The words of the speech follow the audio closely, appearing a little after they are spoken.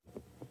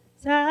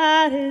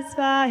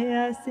Satisfy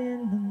us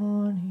in the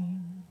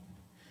morning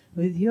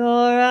with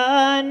your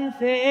unfailing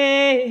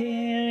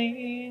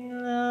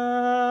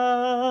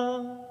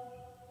love,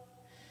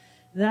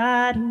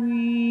 that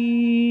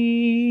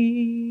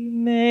we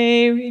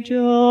may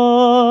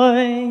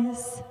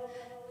rejoice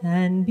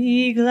and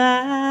be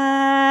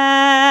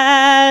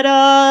glad all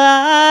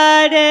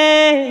our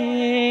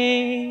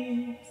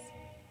days,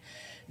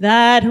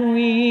 that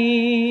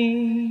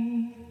we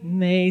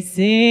may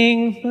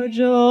sing for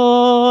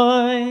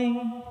joy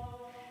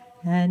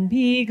and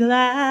be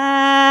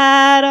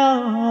glad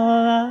all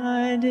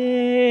our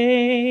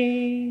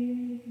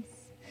days.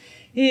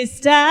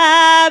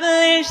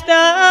 Establish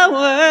the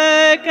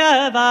work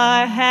of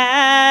our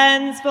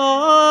hands for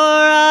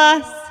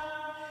us.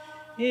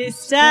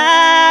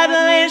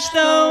 Establish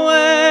the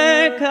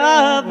work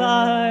of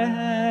our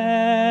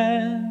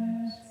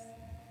hands.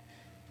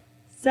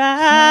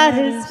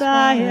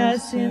 Satisfy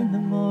us in the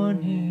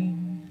morning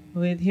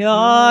with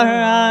your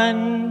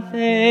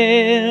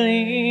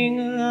unfailing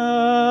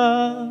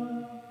love.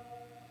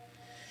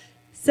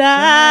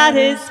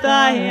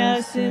 Satisfy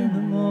us in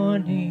the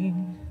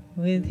morning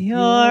with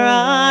your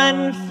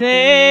unfailing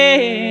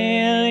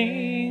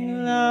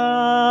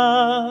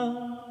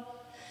love,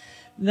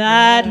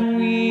 that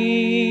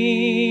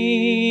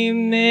we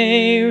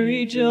may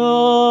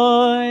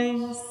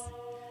rejoice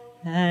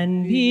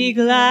and be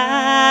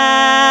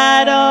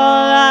glad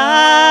all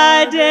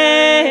our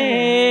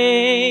days,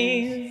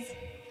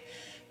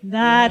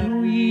 that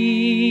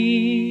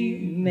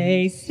we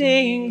may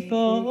sing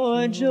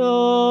for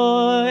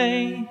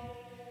joy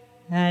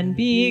and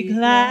be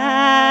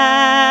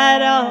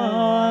glad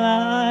all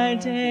our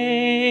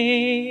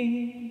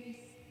days.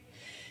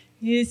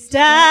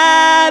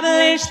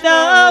 Establish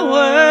the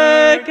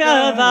work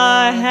of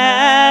our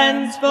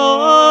hands for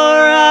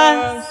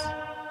us.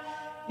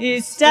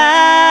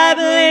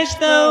 Establish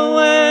the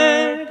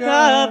work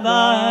of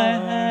our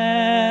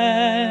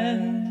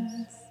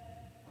hands.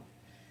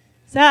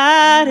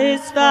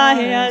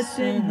 Satisfy us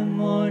in the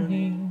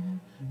morning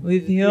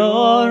with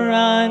your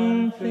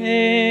unfailing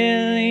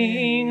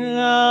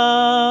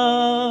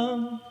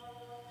love.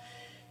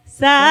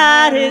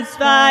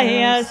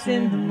 Satisfy us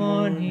in the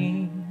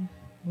morning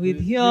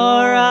with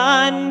your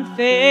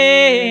unfailing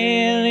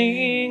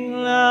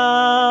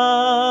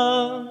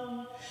love,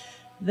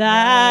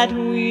 that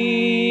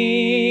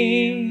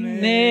we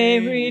may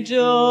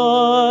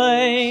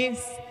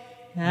rejoice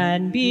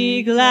and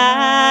be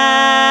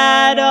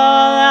glad all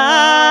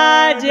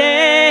our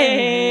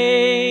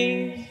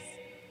days,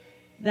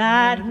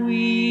 that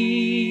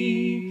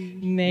we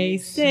may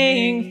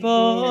sing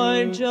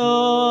for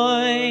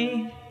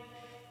joy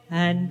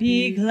and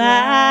be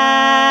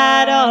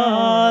glad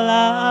all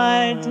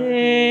our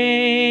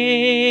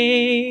days.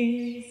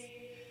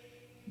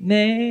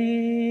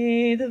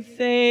 May the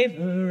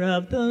favor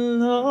of the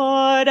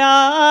Lord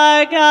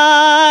our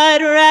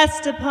God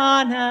rest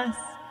upon us.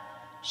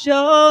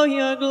 Show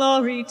your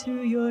glory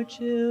to your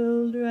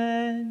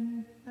children.